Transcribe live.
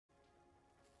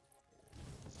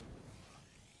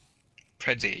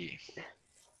Predzyyy.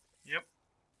 Yep.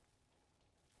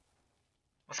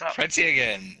 What's up? Predzyyy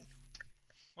again.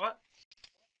 What?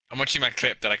 I'm watching my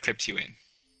clip that I clipped you in.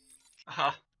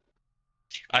 Uh-huh.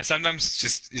 I sometimes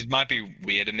just, it might be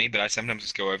weird of me, but I sometimes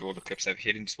just go over all the clips I've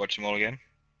hit and just watch them all again.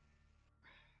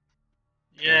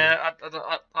 Yeah,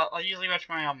 I usually watch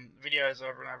my videos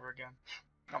over and over again,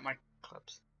 not my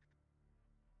clips.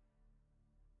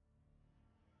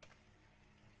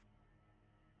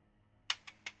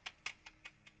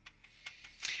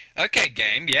 Okay,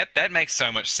 game. Yep, that makes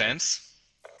so much sense.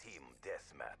 Team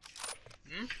deathmatch.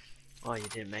 Hmm? Oh, you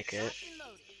didn't make it.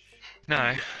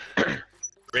 No.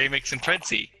 Remiix and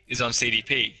Predzyyy is on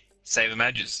CDP. Save the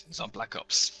Mages is on Black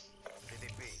Ops.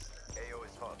 CDP. AO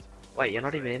is hot. Wait, you're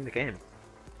not even in the game.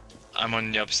 I'm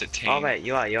on the opposite team. Oh wait,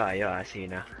 you are. I see you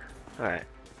now. Alright.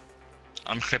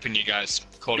 I'm clipping you guys,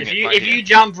 calling If it you right if here. you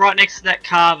jump right next to that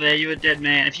car there, you're a dead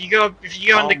man. If you go in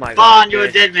Oh the my barn, God, you're a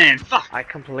dude. dead man. Fuck! I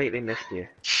completely missed you.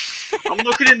 I'm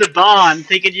looking in the barn,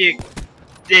 thinking you.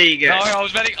 There you go. No, I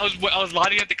was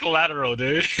lighting at the collateral,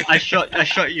 dude. I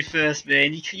shot you first,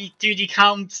 man. Dude, you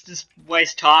can't just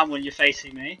waste time when you're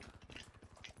facing me.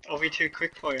 I'll be too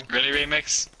quick for you. Really,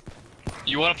 Remiix?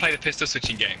 You want to play the pistol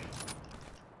switching game?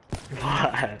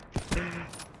 What?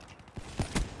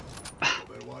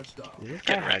 Is this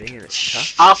guy Get wrecked. hiding in his truck?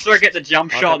 After I get the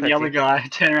jump I'll shot go on the other Predzyyy. guy,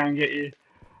 turn around and get you.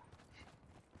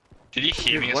 Did you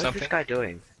hear Dude, me or what is something? this guy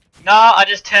doing? No, I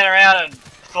just turned around and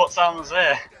thought someone was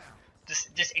there.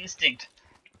 Just instinct.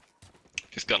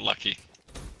 Just got lucky.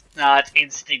 Nah, it's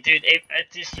instinct, dude. You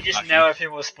just Lucky. know if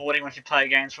people are sporting once you play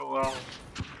games for a while.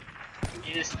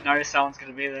 You just know someone's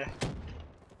gonna be there.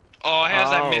 Oh, how's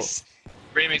that Oh. miss?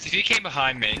 Remiix, if you came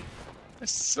behind me, I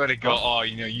swear to God, oh,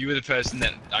 you know, you were the person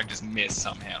that I just missed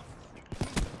somehow.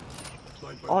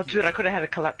 Oh, dude, I could have had a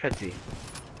collab Predzyyy.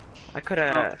 I could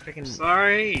have freaking.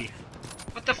 Sorry.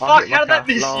 What the I'll fuck? hit my How did that car.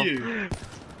 miss Lol. you?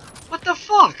 What the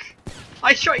fuck?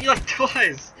 I shot you like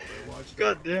twice.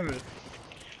 God damn it.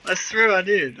 I swear I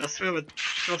did. I swear the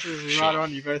crosses was right Sure.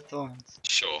 on you both times.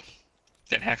 Sure.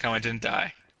 Then how come I didn't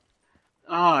die?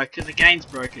 Oh, because the game's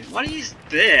broken. Why are you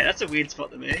there? That's a weird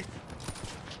spot to me.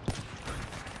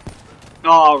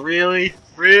 Oh, really?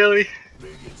 Really?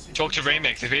 Talk to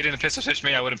Remiix. If he didn't pistol switch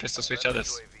me, I wouldn't pistol switch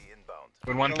others. UAV inbound.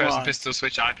 When one Come person on. pistol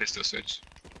switch, I pistol switch.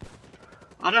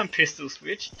 I don't pistol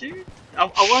switch, dude. I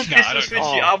won't No, I pistol don't- switch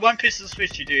Oh. you. I won't pistol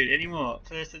switch you, dude, anymore.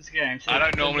 First it's game. I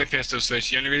don't normally pistol switch.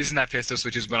 The only reason I pistol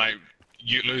switch is when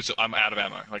you lose, I'm out of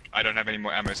ammo. Like, I don't have any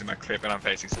more ammo in my clip and I'm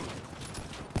facing someone.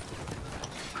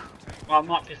 Well, I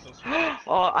might pistol switch.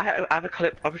 Oh, I have a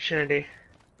clip opportunity.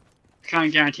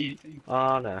 Can't guarantee anything.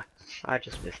 Oh no, I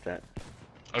just missed that.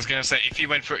 I was gonna say, if you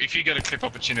got a clip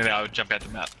opportunity, I would jump out the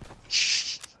map.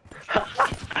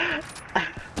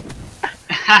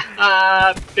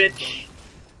 Haha, bitch.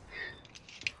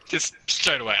 Just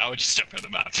straight away, I would just jump out the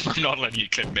map. I'm not letting you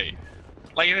clip me.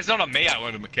 Like, if it's not on me, I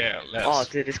wouldn't care less. Oh,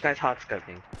 dude, this guy's hard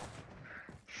scoping.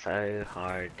 So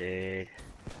hard, dude.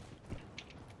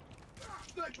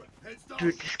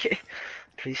 Dude, this kid.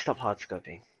 Please stop hard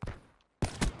scoping.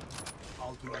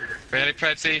 Really,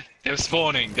 Predzyyy? They were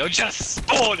spawning. They were just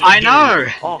spawning. I dude. know!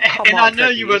 Oh, come And on, I know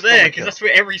Predzyyy, you were you there, stole because my that's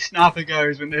where every sniper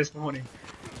goes when they're spawning.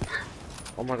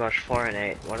 Oh my gosh, 4 and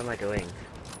 8. What am I doing?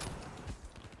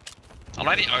 I'm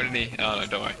not the only. Oh no,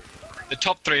 don't worry. The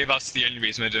top three of us are the only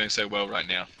reason we're doing so well right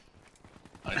now.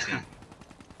 I think.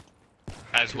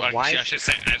 As well, Why actually, I is- should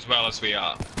say as well as we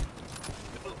are.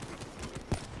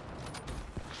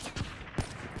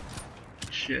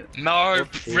 Shit. No,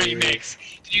 Oopsie. Remiix.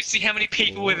 Did you see how many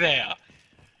people were there?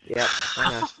 Yep,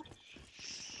 I know.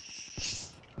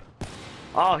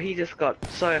 Oh, he just got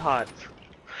so hard.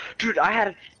 Dude, I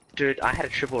had a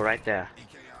triple right there.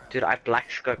 Dude, I black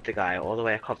scoped the guy all the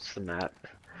way across the map.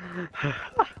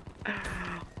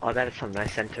 Oh, that is some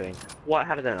nice centering. What?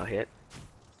 How did that not hit?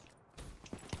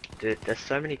 Dude, there's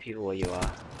so many people where you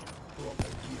are.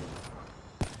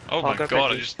 Oh my go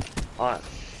God! I Predzyyy. just. Oh,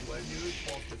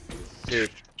 dude,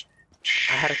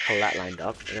 I had a collat lined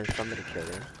up, and then somebody killed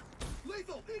him.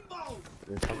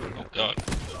 And then somebody Oh happened. God.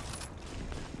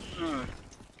 Hmm.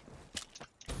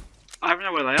 I don't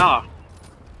know where they are.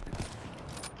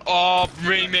 Oh,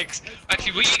 Remiix.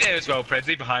 Actually, were you there as well,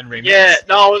 Predzyyy, behind Remiix? Yeah,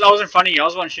 no, I was in front of you. I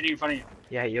was the one shooting in front of you.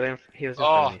 Yeah, he was in front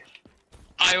of me.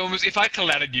 I almost. If I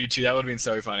collided you two, that would have been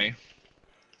so funny.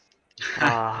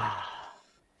 Ah.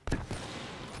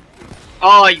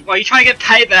 Oh, are you trying to get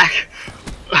payback?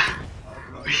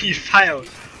 You failed.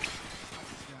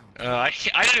 I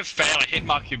didn't fail. I hit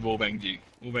mark you, wallbanged you.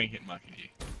 Wallbang hit marked you.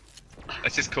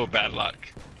 That's just called bad luck.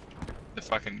 The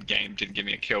fucking game didn't give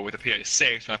me a kill with a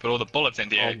PO6 when I put all the bullets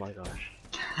into Oh you. my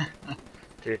gosh.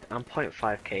 Dude, I'm 0.5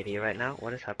 KD right now.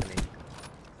 What is happening?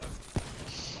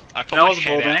 I put That my was a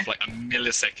head ball, out man. for like a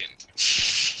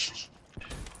millisecond.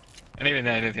 And even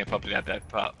then, I didn't think I popped it out that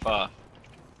far.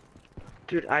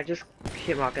 Dude, I just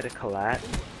hit mark at a collat.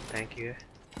 Thank you.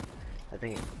 I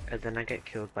think, and then I get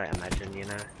killed by Imagine, you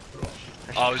know.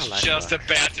 I was Collat just sucks.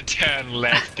 about to turn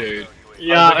left, dude.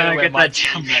 Yeah, looking and at I where get my that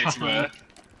jump teammates from were. it.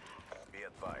 Be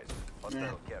advised.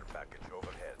 Hostile care package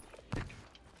overhead.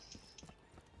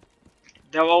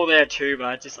 They were all there too,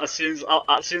 but just as soon as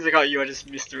I got you, I just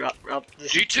missed her up.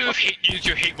 Just, You two have used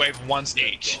your heat wave once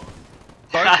each.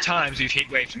 Both times you've heat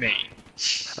waved me.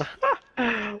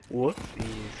 Whoopsies.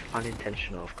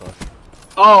 Unintentional, of course.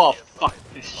 Oh fuck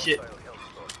this shit! Hostile health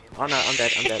store Oh no, I'm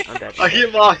dead, I'm dead, I'm dead. I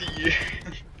hit marking you.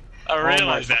 I my-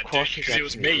 realised that, of course dude, you because it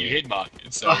was get me me, you dude. hit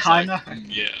marking. So Oh, it's I like, know.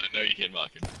 Yeah, I know you hit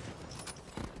marking.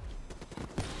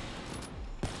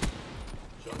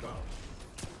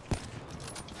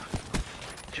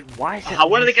 Dude, why is it I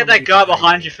wanted to always get that somebody guy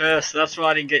behind me? you first, so that's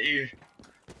why I didn't get you.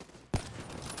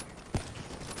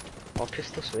 Oh,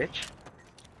 pistol switch?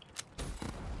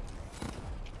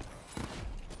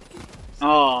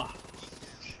 Oh,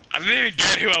 I didn't even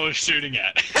get who I was shooting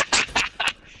at.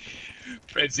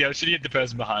 Predzyyy, I was shooting at the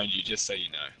person behind you, just so you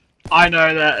know. I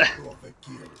know that.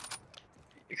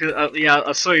 Because yeah,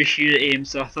 I saw you shoot at him,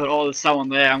 so I thought, oh, there's someone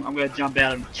there. I'm gonna jump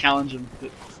out and challenge him.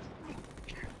 But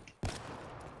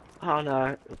Oh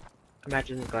no.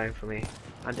 Imagine going for me.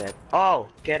 I'm dead. Oh,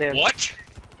 get him. What?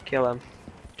 Kill him.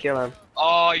 Kill him.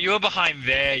 Oh, you were behind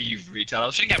there, you retard. I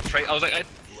was shooting at I was like,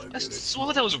 I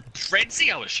saw that was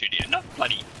Predzyyy I was shooting at, not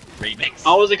bloody Remiix.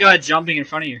 I was the guy jumping in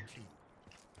front of you.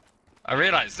 I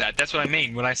realised that. That's what I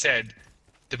mean when I said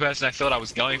the person I thought I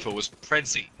was going for was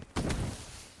Predzyyy.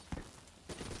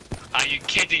 Are you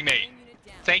kidding me?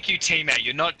 Thank you, teammate.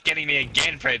 You're not getting me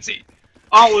again, Predzyyy.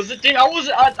 Oh, was it? Dude, I was.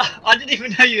 I didn't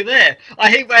even know you were there. I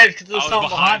hit waves because there I was was someone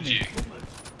behind behind me. you.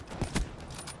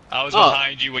 I was Oh.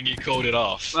 behind you when you called it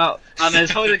off. Well,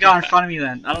 there's probably the guy in front of me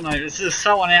then. I don't know. There's just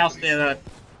someone else there that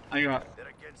I got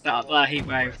that heat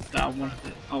wave that I wanted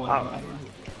to. Oh, whatever, I don't know.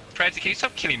 Predzyyy, can you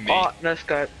stop killing me? Oh, no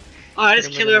scope. Oh, I just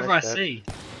Hit him kill with a whoever I no-scope. see.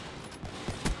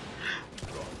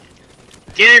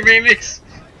 Get him, Remix.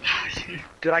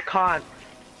 Dude, I can't.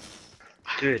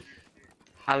 Dude,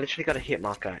 I literally got a hit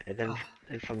marker, and then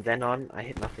and from then on, I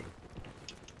hit nothing.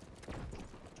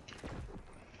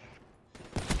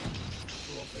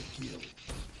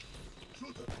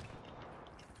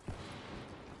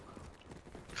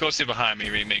 Of course you're behind me,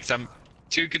 Remiix. I'm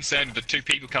too concerned with the two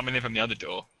people coming in from the other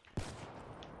door.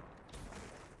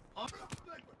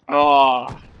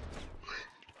 Oh.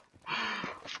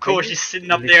 Of course, you're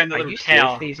sitting up there in the Are little you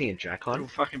tower. seriously using a Dracon? Little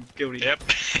fucking building. Yep.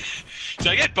 So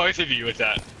I get both of you with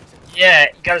that. Yeah,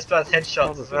 it goes both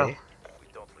headshots as well. Probably. We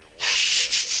don't reward.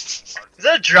 Is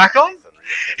that a Dracon?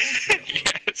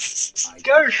 Yes.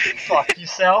 Go fuck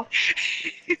yourself.